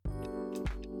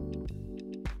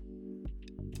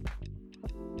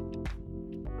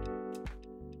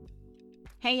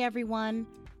Hey everyone,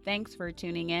 thanks for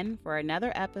tuning in for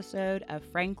another episode of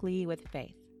Frankly with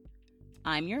Faith.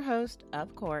 I'm your host,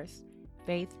 of course,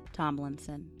 Faith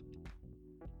Tomlinson.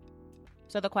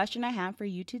 So the question I have for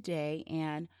you today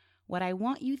and what I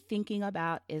want you thinking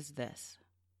about is this.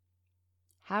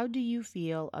 How do you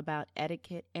feel about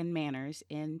etiquette and manners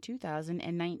in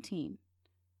 2019?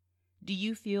 Do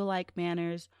you feel like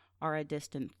manners are a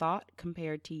distant thought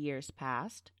compared to years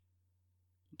past?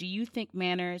 Do you think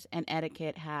manners and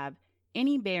etiquette have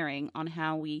any bearing on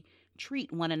how we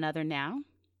treat one another now?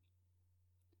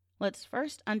 Let's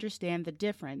first understand the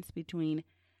difference between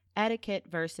etiquette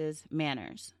versus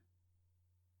manners.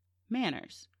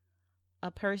 Manners,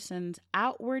 a person's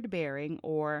outward bearing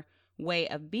or way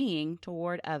of being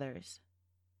toward others.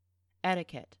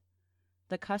 Etiquette,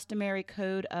 the customary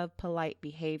code of polite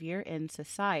behavior in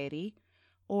society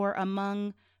or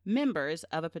among members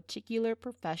of a particular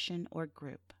profession or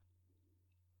group.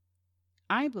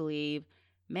 I believe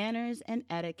manners and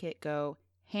etiquette go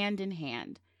hand in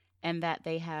hand and that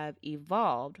they have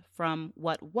evolved from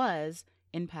what was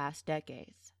in past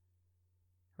decades.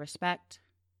 Respect,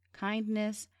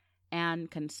 kindness, and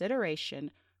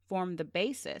consideration form the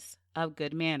basis of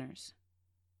good manners.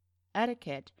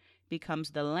 Etiquette becomes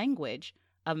the language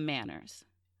of manners.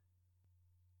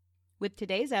 With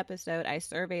today's episode, I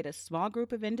surveyed a small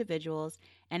group of individuals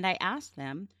and I asked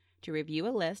them to review a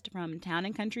list from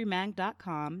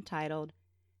townandcountrymag.com titled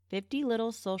 50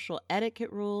 Little Social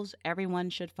Etiquette Rules Everyone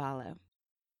Should Follow.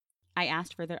 I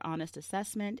asked for their honest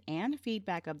assessment and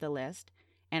feedback of the list,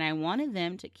 and I wanted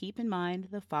them to keep in mind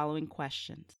the following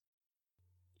questions.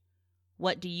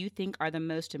 What do you think are the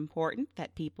most important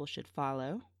that people should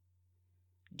follow?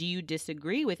 Do you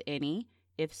disagree with any?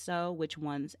 If so, which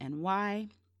ones and why?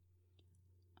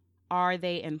 Are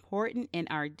they important in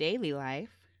our daily life?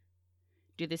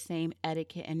 Do the same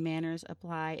etiquette and manners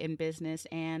apply in business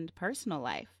and personal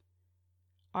life?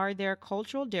 Are there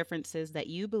cultural differences that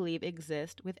you believe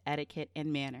exist with etiquette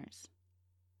and manners?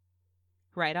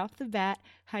 Right off the bat,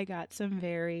 I got some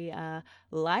very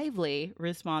lively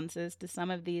responses to some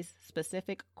of these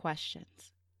specific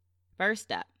questions.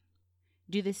 First up,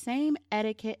 do the same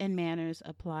etiquette and manners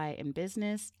apply in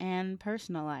business and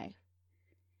personal life?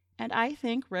 And I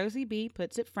think Rosie B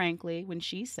puts it frankly when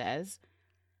she says,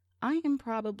 I am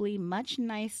probably much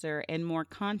nicer and more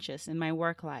conscious in my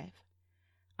work life.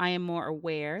 I am more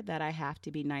aware that I have to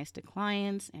be nice to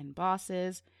clients and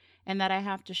bosses, and that I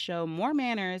have to show more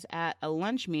manners at a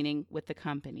lunch meeting with the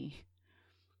company.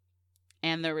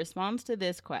 And the response to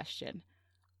this question,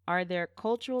 are there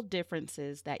cultural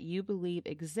differences that you believe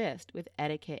exist with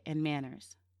etiquette and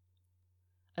manners?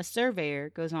 A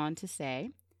surveyor goes on to say,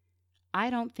 I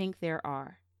don't think there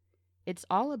are. It's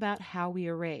all about how we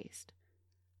are raised.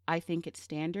 I think it's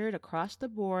standard across the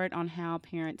board on how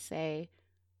parents say,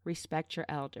 respect your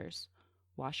elders,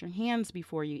 wash your hands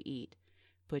before you eat,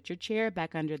 put your chair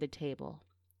back under the table,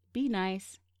 be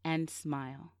nice, and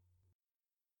smile.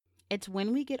 It's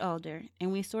when we get older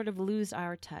and we sort of lose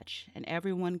our touch and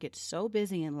everyone gets so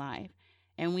busy in life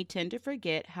and we tend to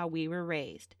forget how we were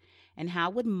raised. And how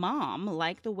would mom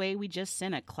like the way we just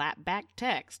sent a clapback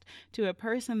text to a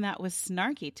person that was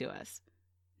snarky to us?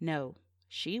 No,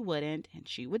 she wouldn't, and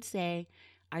she would say,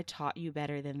 I taught you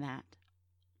better than that.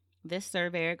 This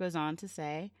surveyor goes on to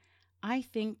say, I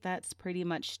think that's pretty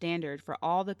much standard for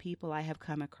all the people I have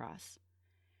come across.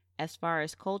 As far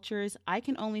as cultures, I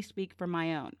can only speak for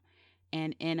my own.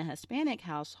 And in a Hispanic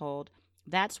household,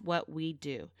 that's what we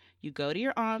do. You go to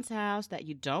your aunt's house that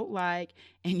you don't like,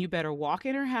 and you better walk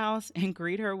in her house and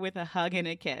greet her with a hug and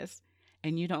a kiss.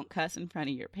 And you don't cuss in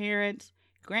front of your parents,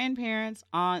 grandparents,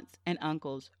 aunts, and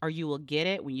uncles, or you will get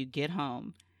it when you get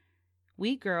home.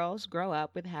 We girls grow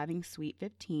up with having sweet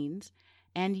 15s,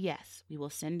 and yes, we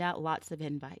will send out lots of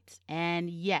invites.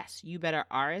 And yes, you better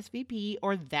RSVP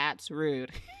or that's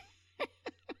rude.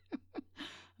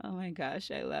 Oh my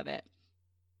gosh, I love it.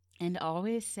 And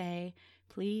always say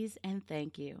please and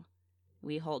thank you.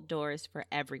 We hold doors for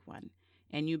everyone,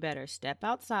 and you better step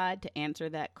outside to answer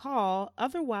that call,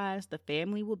 otherwise the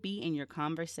family will be in your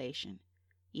conversation.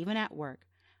 Even at work,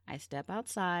 I step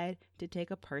outside to take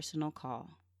a personal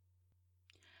call.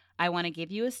 I want to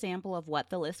give you a sample of what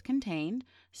the list contained.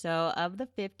 So of the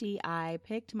 50, I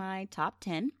picked my top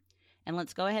 10, and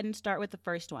let's go ahead and start with the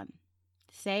first one.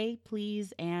 Say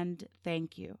please and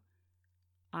thank you.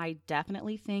 I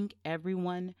definitely think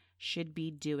everyone should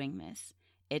be doing this.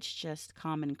 It's just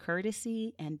common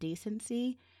courtesy and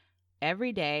decency.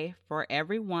 Every day, for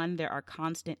everyone, there are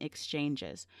constant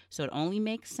exchanges. So it only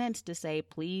makes sense to say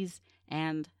please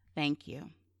and thank you.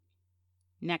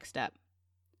 Next up,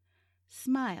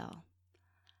 smile.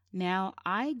 Now,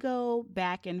 I go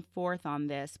back and forth on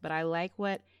this, but I like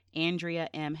what Andrea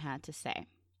M. had to say.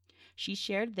 She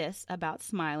shared this about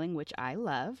smiling, which I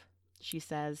love. She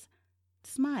says,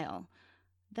 "Smile.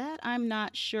 That I'm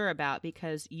not sure about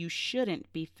because you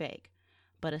shouldn't be fake,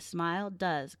 but a smile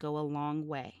does go a long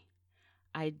way."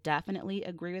 I definitely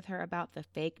agree with her about the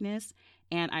fakeness,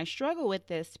 and I struggle with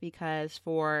this because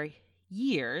for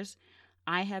years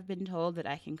I have been told that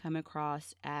I can come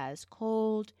across as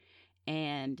cold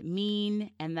and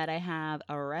mean and that I have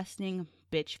a resting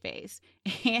bitch face.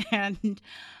 And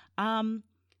um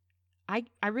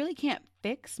I really can't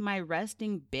fix my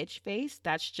resting bitch face.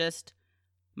 That's just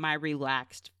my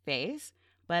relaxed face.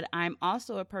 But I'm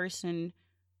also a person,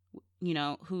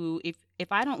 who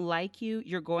if I don't like you,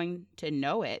 you're going to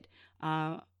know it.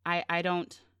 I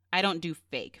don't do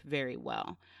fake very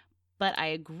well. But I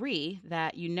agree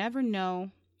that you never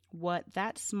know what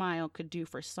that smile could do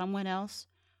for someone else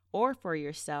or for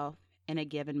yourself in a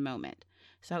given moment.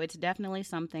 So it's definitely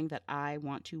something that I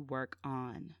want to work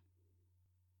on.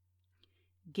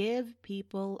 Give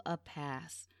people a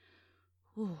pass.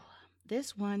 Whew,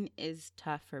 this one is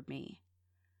tough for me.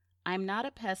 I'm not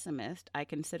a pessimist. I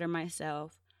consider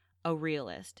myself a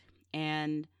realist.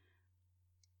 And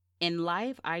in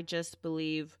life, I just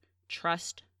believe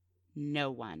trust no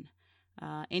one.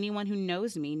 Anyone who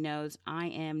knows me knows I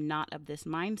am not of this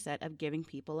mindset of giving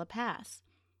people a pass.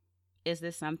 Is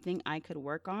this something I could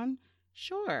work on?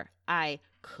 Sure, I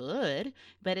could,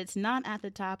 but it's not at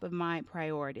the top of my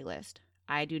priority list.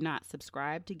 I do not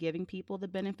subscribe to giving people the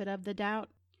benefit of the doubt.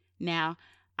 Now,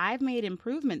 I've made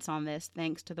improvements on this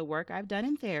thanks to the work I've done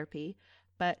in therapy,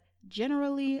 but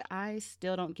generally, I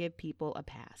still don't give people a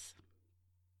pass.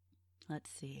 Let's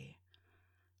see.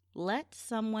 Let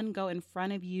someone go in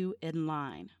front of you in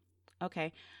line.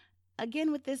 Okay,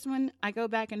 again, with this one, I go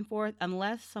back and forth.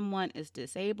 Unless someone is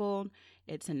disabled,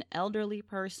 it's an elderly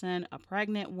person, a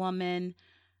pregnant woman.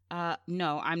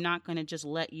 No, I'm not going to just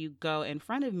let you go in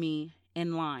front of me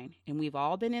in line. And we've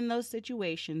all been in those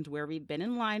situations where we've been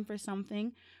in line for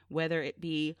something, whether it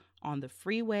be on the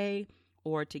freeway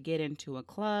or to get into a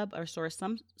club or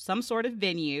some sort of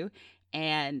venue,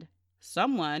 and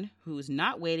someone who's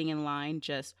not waiting in line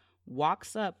just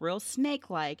walks up real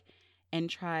snake-like and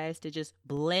tries to just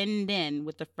blend in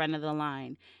with the front of the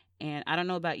line. And I don't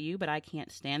know about you, but I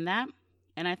can't stand that.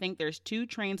 And I think there's two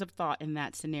trains of thought in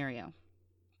that scenario.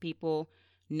 People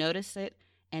notice it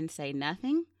and say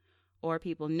nothing, or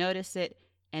people notice it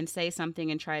and say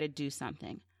something and try to do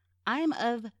something. I'm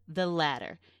of the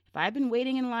latter. If I've been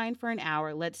waiting in line for an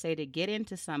hour, let's say to get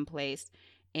into some place,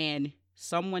 and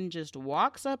someone just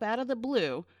walks up out of the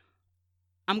blue,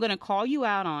 I'm going to call you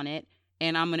out on it,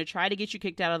 and I'm going to try to get you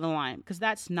kicked out of the line, because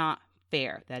that's not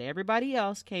fair that everybody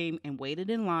else came and waited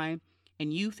in line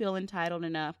and you feel entitled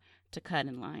enough to cut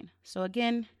in line. So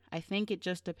again, I think it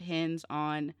just depends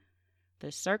on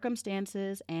the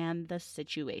circumstances and the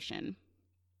situation.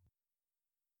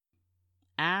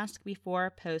 Ask before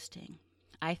posting.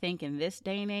 I think in this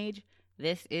day and age,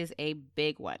 this is a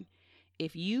big one.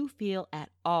 If you feel at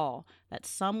all that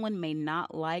someone may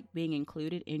not like being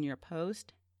included in your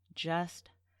post, just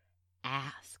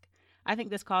ask. I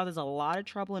think this causes a lot of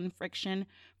trouble and friction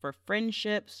for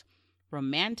friendships,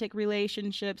 romantic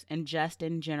relationships, and just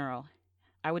in general.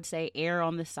 I would say err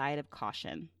on the side of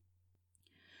caution.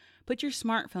 Put your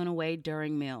smartphone away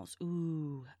during meals.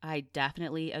 Ooh, I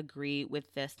definitely agree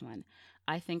with this one.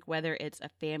 I think whether it's a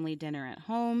family dinner at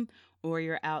home or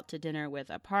you're out to dinner with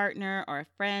a partner or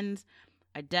friends,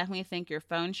 I definitely think your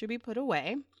phone should be put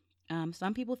away.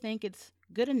 Some people think it's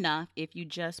good enough if you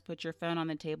just put your phone on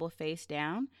the table face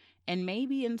down, and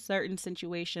maybe in certain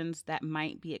situations that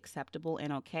might be acceptable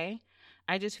and okay.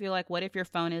 I just feel like, what if your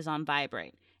phone is on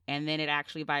vibrate and then it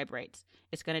actually vibrates?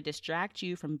 It's going to distract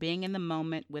you from being in the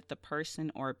moment with the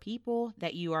person or people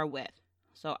that you are with.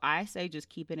 So I say just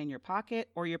keep it in your pocket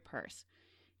or your purse.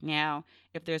 Now,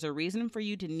 if there's a reason for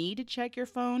you to need to check your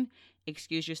phone,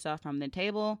 excuse yourself from the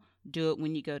table, do it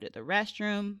when you go to the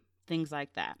restroom, things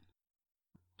like that.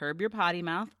 Curb your potty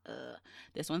mouth.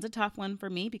 This one's a tough one for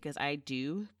me because I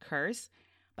do curse,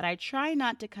 but I try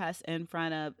not to cuss in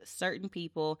front of certain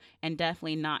people and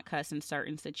definitely not cuss in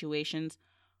certain situations.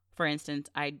 For instance,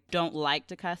 I don't like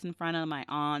to cuss in front of my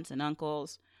aunts and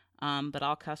uncles, but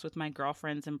I'll cuss with my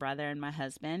girlfriends and brother and my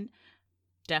husband.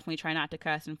 Definitely try not to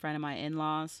cuss in front of my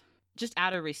in-laws, just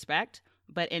out of respect.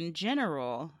 But in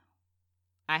general,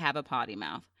 I have a potty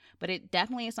mouth. But it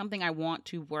definitely is something I want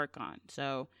to work on.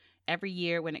 So every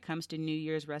year when it comes to New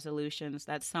Year's resolutions,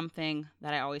 that's something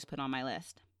that I always put on my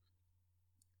list.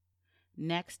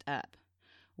 Next up,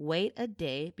 wait a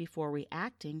day before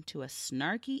reacting to a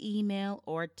snarky email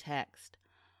or text.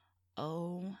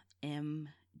 OMG.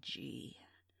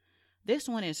 This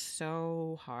one is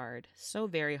so hard, so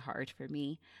very hard for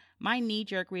me. My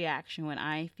knee-jerk reaction when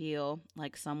I feel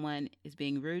like someone is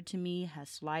being rude to me, has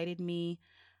slighted me,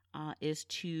 is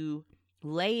to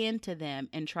lay into them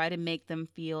and try to make them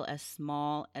feel as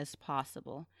small as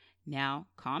possible. Now,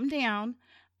 calm down.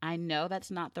 I know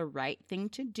that's not the right thing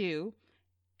to do,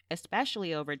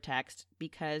 especially over text,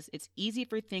 because it's easy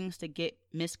for things to get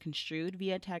misconstrued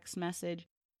via text message.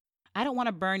 I don't want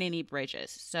to burn any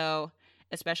bridges, so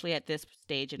especially at this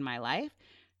stage in my life.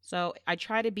 So I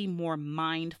try to be more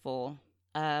mindful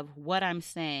of what I'm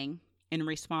saying in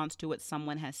response to what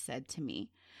someone has said to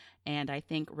me. And I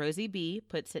think Rosie B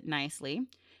puts it nicely,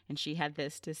 and she had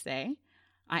this to say: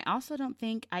 I also don't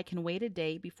think I can wait a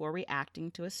day before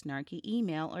reacting to a snarky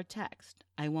email or text.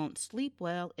 I won't sleep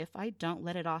well if I don't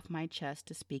let it off my chest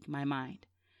to speak my mind.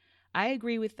 I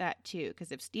agree with that too,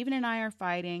 because if Stephen and I are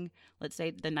fighting, let's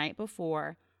say the night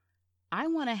before, I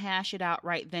want to hash it out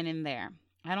right then and there.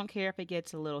 I don't care if it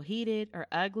gets a little heated or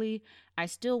ugly. I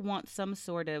still want some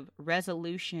sort of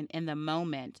resolution in the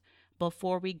moment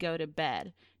before we go to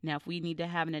bed. Now, if we need to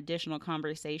have an additional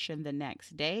conversation the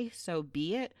next day, so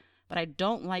be it. But I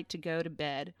don't like to go to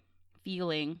bed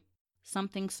feeling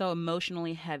something so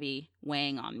emotionally heavy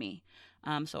weighing on me.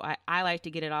 So I like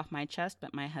to get it off my chest,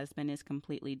 but my husband is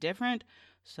completely different.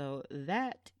 So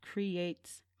that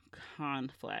creates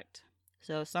conflict.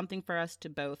 So something for us to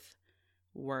both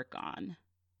work on.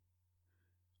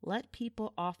 Let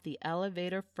people off the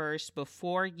elevator first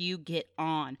before you get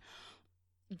on.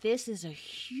 This is a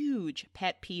huge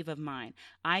pet peeve of mine.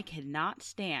 I cannot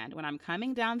stand when I'm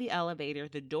coming down the elevator,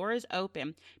 the door is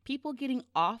open. People getting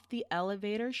off the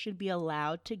elevator should be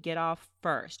allowed to get off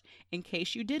first. In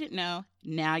case you didn't know,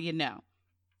 now you know.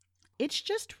 It's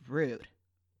just rude.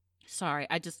 Sorry,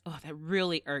 that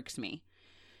really irks me.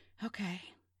 Okay,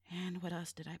 and what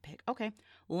else did I pick? Okay,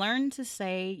 learn to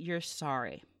say you're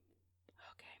sorry.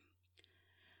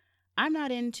 I'm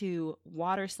not into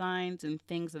water signs and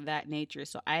things of that nature,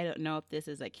 so I don't know if this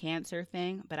is a Cancer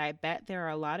thing, but I bet there are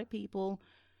a lot of people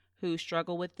who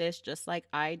struggle with this just like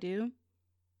I do.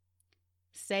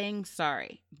 Saying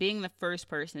sorry, being the first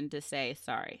person to say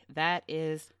sorry, that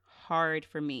is hard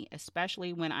for me,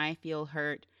 especially when I feel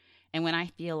hurt and when I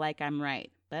feel like I'm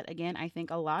right. But again, I think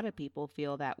a lot of people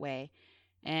feel that way.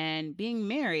 And being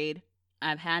married,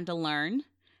 I've had to learn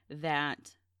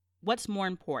that what's more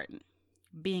important,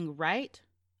 being right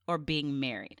or being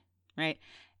married, right?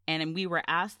 And we were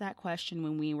asked that question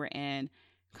when we were in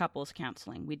couples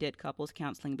counseling. We did couples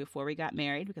counseling before we got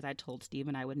married because I told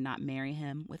Stephen I would not marry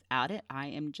him without it. I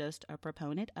am just a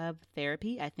proponent of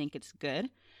therapy. I think it's good.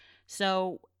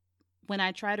 So when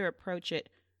I try to approach it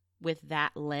with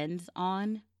that lens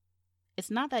on, it's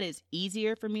not that it's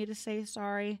easier for me to say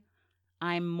sorry.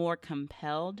 I'm more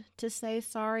compelled to say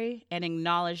sorry and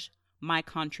acknowledge my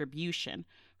contribution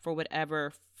for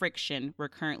whatever friction we're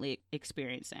currently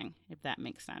experiencing, if that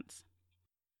makes sense.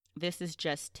 This is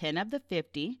just 10 of the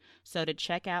 50, so to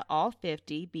check out all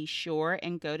 50, be sure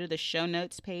and go to the show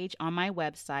notes page on my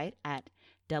website at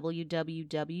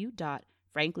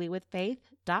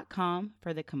www.franklywithfaith.com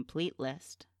for the complete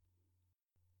list.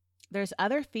 There's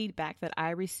other feedback that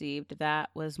I received that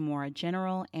was more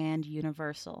general and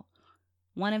universal.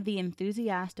 One of the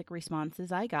enthusiastic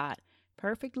responses I got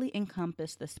perfectly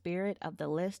encompassed the spirit of the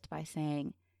list by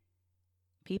saying,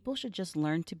 people should just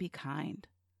learn to be kind.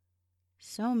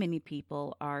 So many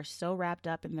people are so wrapped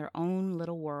up in their own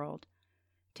little world.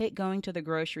 Take going to the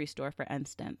grocery store, for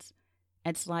instance.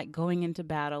 It's like going into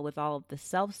battle with all of the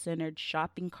self-centered,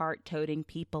 shopping cart-toting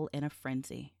people in a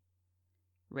frenzy.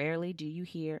 Rarely do you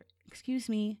hear, "Excuse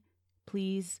me,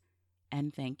 please,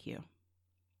 and thank you."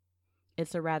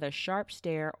 It's a rather sharp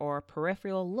stare or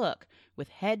peripheral look with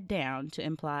head down to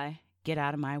imply, "Get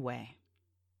out of my way."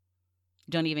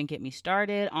 Don't even get me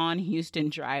started on Houston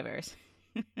drivers.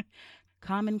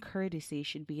 Common courtesy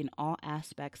should be in all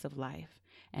aspects of life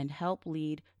and help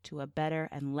lead to a better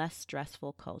and less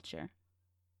stressful culture.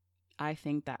 I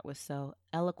think that was so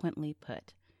eloquently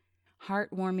put.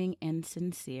 Heartwarming and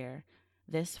sincere.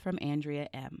 This from Andrea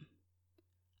M.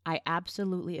 I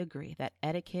absolutely agree that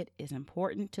etiquette is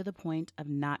important to the point of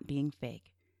not being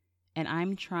fake. And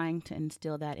I'm trying to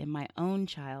instill that in my own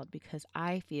child because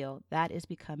I feel that is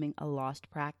becoming a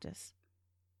lost practice.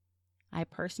 I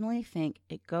personally think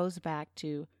it goes back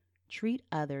to treat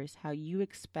others how you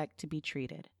expect to be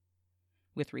treated,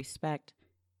 with respect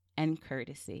and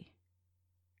courtesy.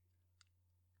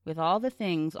 With all the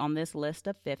things on this list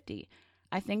of 50,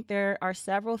 I think there are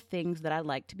several things that I'd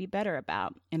like to be better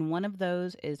about, and one of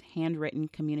those is handwritten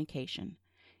communication.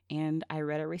 and I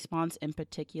read a response in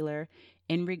particular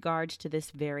in regards to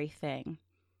this very thing.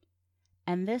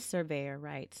 And this surveyor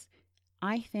writes,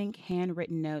 I think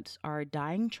handwritten notes are a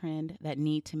dying trend that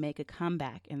need to make a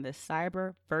comeback in the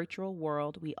cyber virtual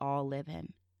world we all live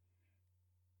in.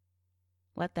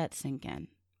 Let that sink in.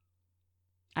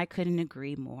 I couldn't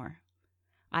agree more.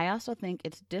 I also think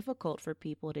it's difficult for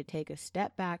people to take a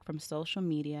step back from social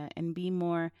media and be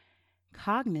more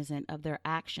cognizant of their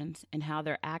actions and how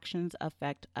their actions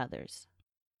affect others.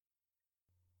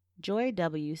 Joy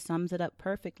W. sums it up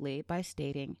perfectly by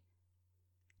stating,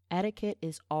 etiquette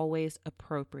is always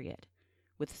appropriate,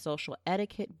 with social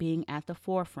etiquette being at the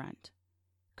forefront.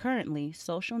 Currently,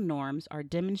 social norms are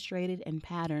demonstrated and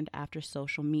patterned after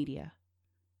social media.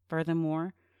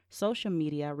 Furthermore, social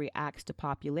media reacts to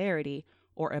popularity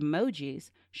or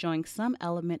emojis showing some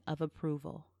element of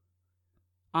approval.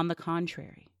 On the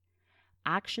contrary,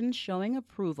 actions showing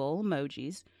approval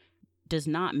emojis does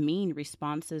not mean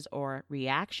responses or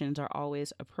reactions are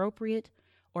always appropriate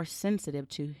or sensitive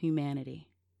to humanity.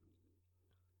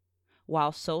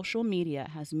 While social media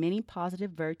has many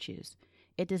positive virtues,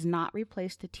 it does not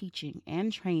replace the teaching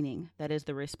and training that is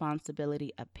the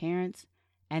responsibility of parents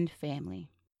and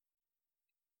family.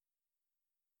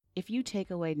 If you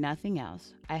take away nothing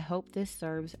else, I hope this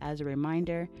serves as a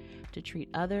reminder to treat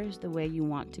others the way you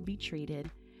want to be treated,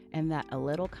 and that a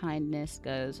little kindness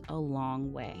goes a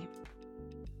long way.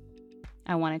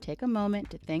 I want to take a moment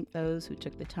to thank those who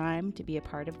took the time to be a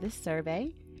part of this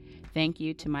survey. Thank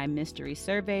you to my mystery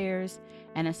surveyors,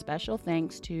 and a special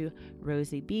thanks to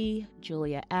Rosie B.,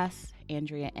 Julia S.,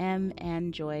 Andrea M.,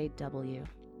 and Joy W.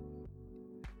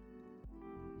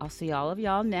 I'll see all of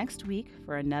y'all next week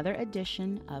for another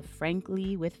edition of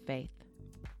Frankly with Faith.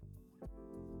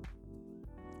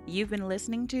 You've been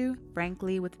listening to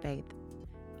Frankly with Faith.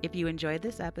 If you enjoyed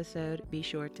this episode, be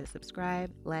sure to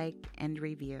subscribe, like, and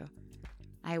review.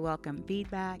 I welcome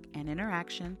feedback and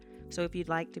interaction, so if you'd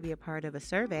like to be a part of a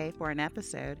survey for an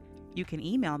episode, you can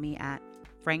email me at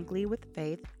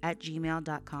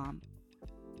franklywithfaith@gmail.com.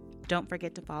 Don't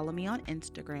forget to follow me on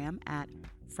Instagram at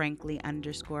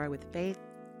frankly_with_faith,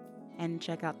 and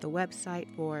check out the website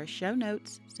for show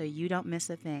notes so you don't miss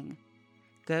a thing.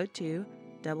 Go to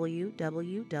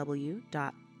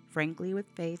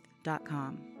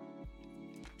www.franklywithfaith.com.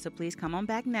 So please come on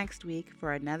back next week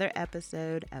for another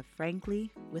episode of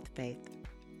Frankly with Faith.